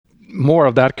more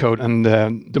of that code, and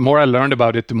the more I learned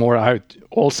about it, the more I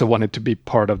also wanted to be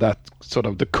part of that sort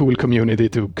of the cool community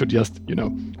to could just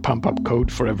pump up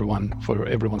code for everyone, for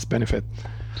everyone's benefit.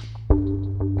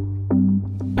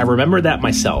 I remember that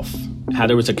myself, how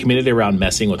there was a community around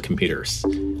messing with computers.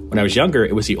 When I was younger,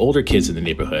 it was the older kids in the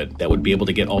neighborhood that would be able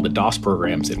to get all the DOS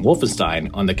programs in Wolfenstein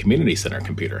on the community center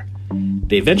computer.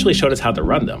 They eventually showed us how to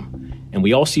run them, and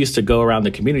we also used to go around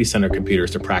the community center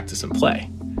computers to practice and play.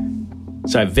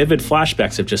 So I have vivid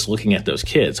flashbacks of just looking at those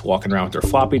kids walking around with their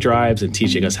floppy drives and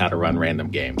teaching us how to run random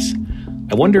games.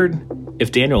 I wondered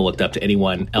if Daniel looked up to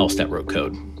anyone else that wrote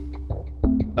code.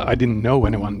 I didn't know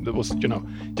anyone. There was,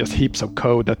 just heaps of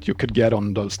code that you could get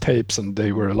on those tapes, and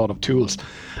they were a lot of tools.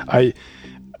 I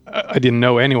didn't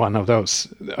know anyone of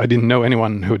those. I didn't know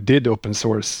anyone who did open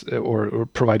source or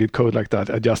provided code like that.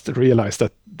 I just realized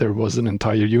that there was an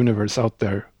entire universe out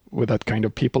there with that kind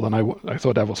of people, and I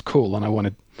thought that was cool, and I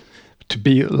wanted to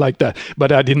be like that.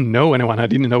 But I didn't know anyone. I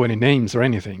didn't know any names or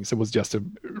anything. So it was just a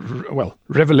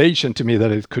revelation to me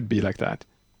that it could be like that.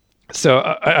 So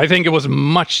I think it was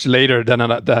much later than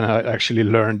I actually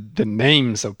learned the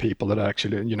names of people that are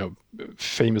actually,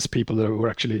 famous people that were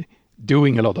actually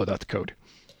doing a lot of that code.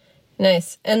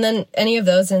 Nice. And then any of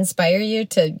those inspire you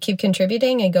to keep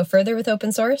contributing and go further with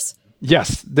open source?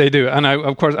 Yes, they do. And I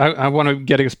want to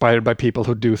get inspired by people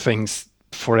who do things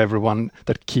for everyone,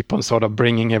 that keep on sort of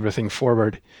bringing everything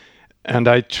forward. And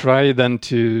I try then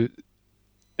to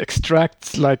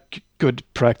extract like good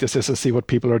practices and see what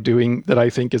people are doing that I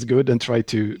think is good, and try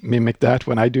to mimic that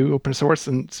when I do open source,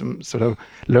 and sort of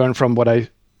learn from what I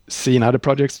see in other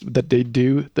projects that they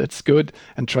do that's good,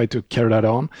 and try to carry that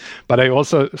on. But I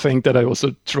also think that I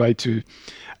also try to,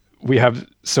 we have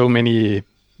so many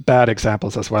bad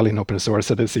examples as well in open source,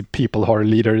 that I see people who are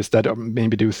leaders that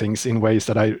maybe do things in ways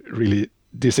that I really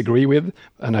disagree with,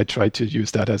 and I try to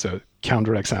use that as a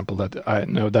counter example, that I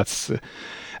know that's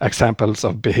examples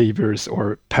of behaviors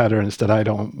or patterns that I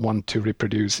don't want to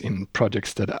reproduce in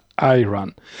projects that I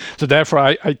run. So therefore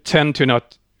I tend to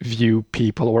not view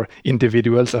people or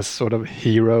individuals as sort of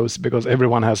heroes, because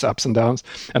everyone has ups and downs,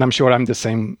 and I'm sure I'm the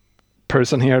same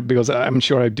person here, because I'm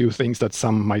sure I do things that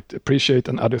some might appreciate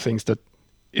and other things that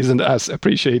isn't as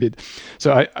appreciated.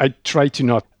 So I try to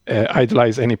not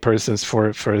idolize any persons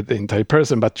for the entire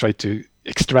person, but try to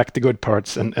extract the good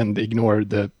parts and ignore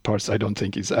the parts I don't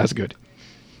think is as good.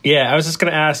 Yeah, I was just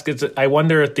going to ask, I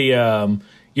wonder if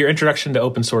your introduction to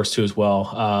open source too as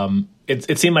well,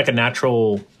 it seemed like a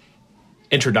natural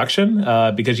introduction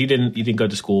because you didn't go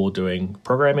to school doing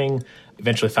programming,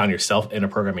 eventually found yourself in a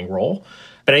programming role.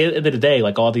 But at the end of the day,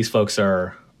 like, all these folks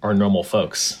are normal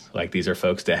folks. Like, these are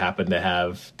folks that happen to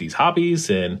have these hobbies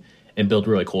and build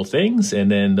really cool things, and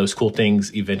then those cool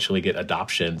things eventually get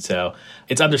adoption. So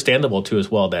it's understandable too as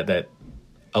well that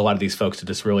a lot of these folks are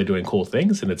just really doing cool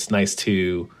things, and it's nice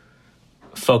to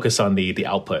focus on the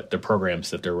output, the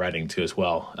programs that they're writing too as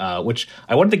well, which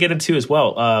I wanted to get into as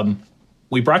well.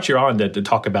 We brought you on to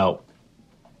talk about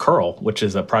curl, which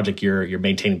is a project you're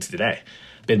maintaining today.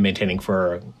 Been maintaining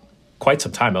for quite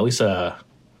some time, at least.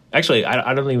 Actually,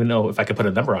 I don't even know if I could put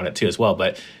a number on it too as well.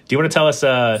 But do you want to tell us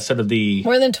sort of the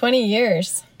more than 20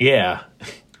 years? Yeah.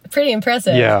 Pretty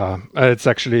impressive. Yeah, it's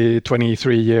actually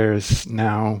 23 years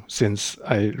now since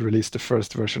I released the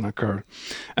first version of curl.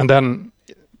 And then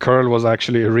curl was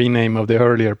actually a rename of the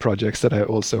earlier projects that I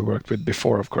also worked with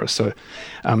before, of course. So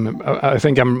I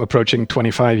think I'm approaching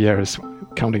 25 years,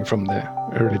 counting from the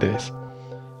early days.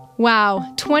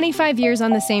 Wow, 25 years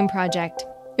on the same project.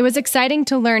 It was exciting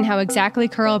to learn how exactly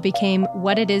curl became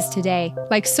what it is today.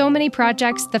 Like so many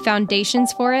projects, the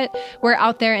foundations for it were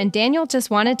out there, and Daniel just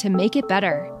wanted to make it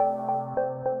better.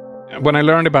 When I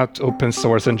learned about open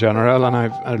source in general, and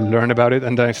I learned about it,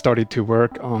 and I started to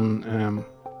work on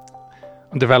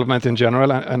development in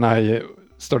general, and I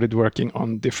started working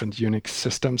on different Unix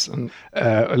systems and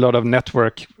a lot of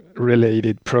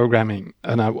network-related programming,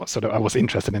 and I was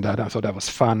interested in that. I thought that was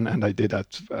fun, and I did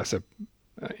that as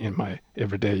in my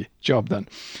everyday job then.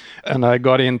 And I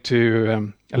got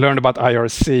into, I learned about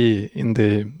IRC in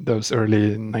those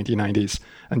early 1990s,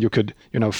 and you could,